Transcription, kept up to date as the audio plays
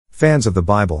Fans of the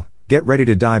Bible, get ready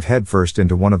to dive headfirst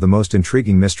into one of the most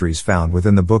intriguing mysteries found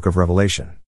within the book of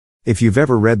Revelation. If you've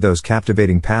ever read those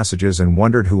captivating passages and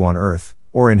wondered who on earth,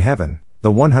 or in heaven, the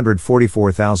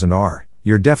 144,000 are,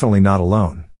 you're definitely not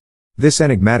alone. This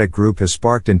enigmatic group has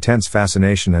sparked intense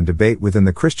fascination and debate within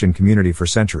the Christian community for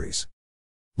centuries.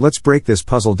 Let's break this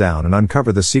puzzle down and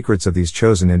uncover the secrets of these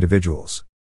chosen individuals.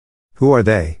 Who are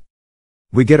they?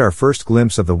 We get our first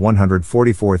glimpse of the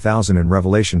 144,000 in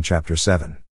Revelation chapter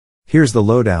 7. Here's the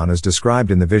lowdown as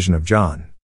described in the vision of John.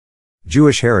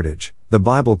 Jewish heritage, the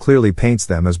Bible clearly paints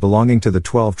them as belonging to the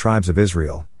 12 tribes of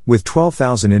Israel, with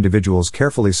 12,000 individuals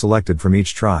carefully selected from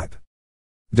each tribe.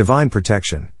 Divine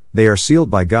protection, they are sealed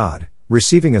by God,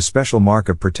 receiving a special mark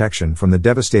of protection from the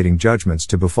devastating judgments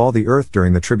to befall the earth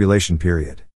during the tribulation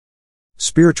period.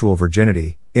 Spiritual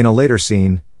virginity, in a later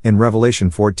scene, in Revelation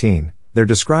 14, they're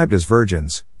described as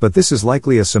virgins, but this is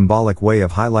likely a symbolic way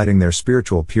of highlighting their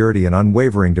spiritual purity and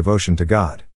unwavering devotion to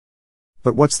God.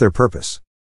 But what's their purpose?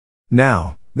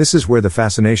 Now, this is where the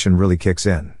fascination really kicks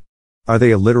in. Are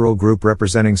they a literal group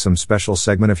representing some special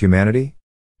segment of humanity?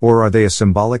 Or are they a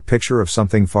symbolic picture of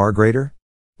something far greater?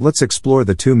 Let's explore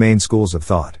the two main schools of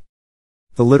thought.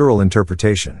 The literal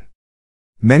interpretation.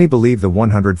 Many believe the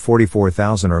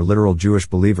 144,000 are literal Jewish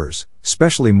believers,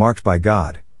 specially marked by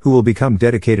God, who will become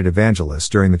dedicated evangelists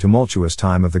during the tumultuous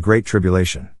time of the Great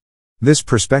Tribulation. This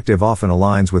perspective often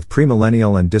aligns with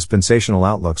premillennial and dispensational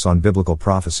outlooks on biblical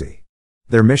prophecy.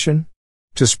 Their mission?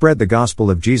 To spread the gospel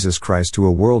of Jesus Christ to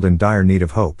a world in dire need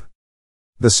of hope.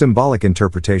 The symbolic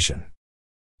interpretation.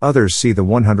 Others see the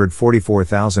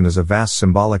 144,000 as a vast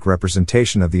symbolic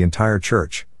representation of the entire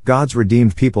church, God's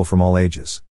redeemed people from all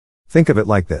ages. Think of it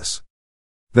like this.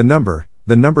 The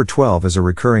number 12 is a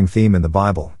recurring theme in the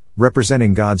Bible,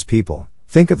 representing God's people.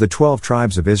 Think of the 12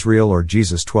 tribes of Israel or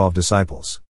Jesus' 12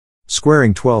 disciples.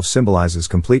 Squaring 12 symbolizes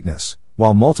completeness,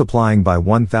 while multiplying by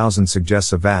 1,000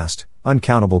 suggests a vast,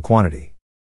 uncountable quantity.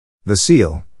 The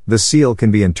seal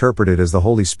can be interpreted as the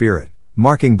Holy Spirit,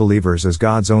 marking believers as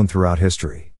God's own throughout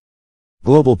history.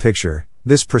 Global picture,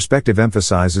 this perspective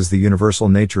emphasizes the universal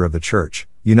nature of the church,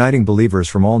 uniting believers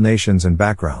from all nations and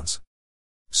backgrounds.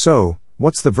 So,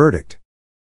 what's the verdict?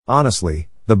 Honestly,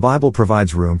 the Bible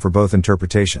provides room for both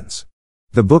interpretations.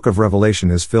 The book of Revelation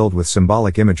is filled with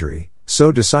symbolic imagery,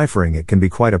 so deciphering it can be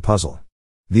quite a puzzle.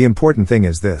 The important thing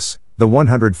is this: the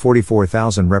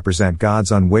 144,000 represent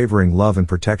God's unwavering love and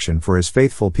protection for His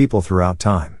faithful people throughout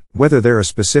time. Whether they're a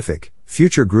specific,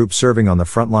 future group serving on the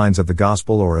front lines of the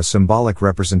gospel or a symbolic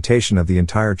representation of the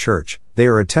entire church, they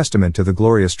are a testament to the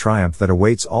glorious triumph that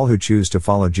awaits all who choose to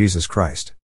follow Jesus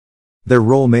Christ. Their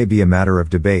role may be a matter of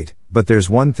debate, but there's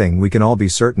one thing we can all be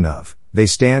certain of: they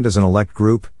stand as an elect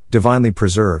group, divinely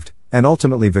preserved, and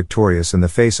ultimately victorious in the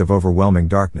face of overwhelming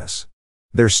darkness.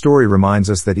 Their story reminds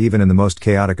us that even in the most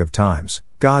chaotic of times,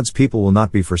 God's people will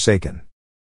not be forsaken.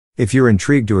 If you're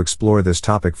intrigued to explore this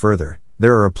topic further,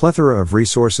 there are a plethora of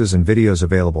resources and videos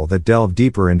available that delve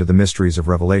deeper into the mysteries of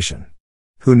Revelation.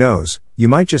 Who knows, you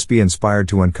might just be inspired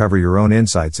to uncover your own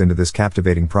insights into this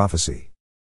captivating prophecy.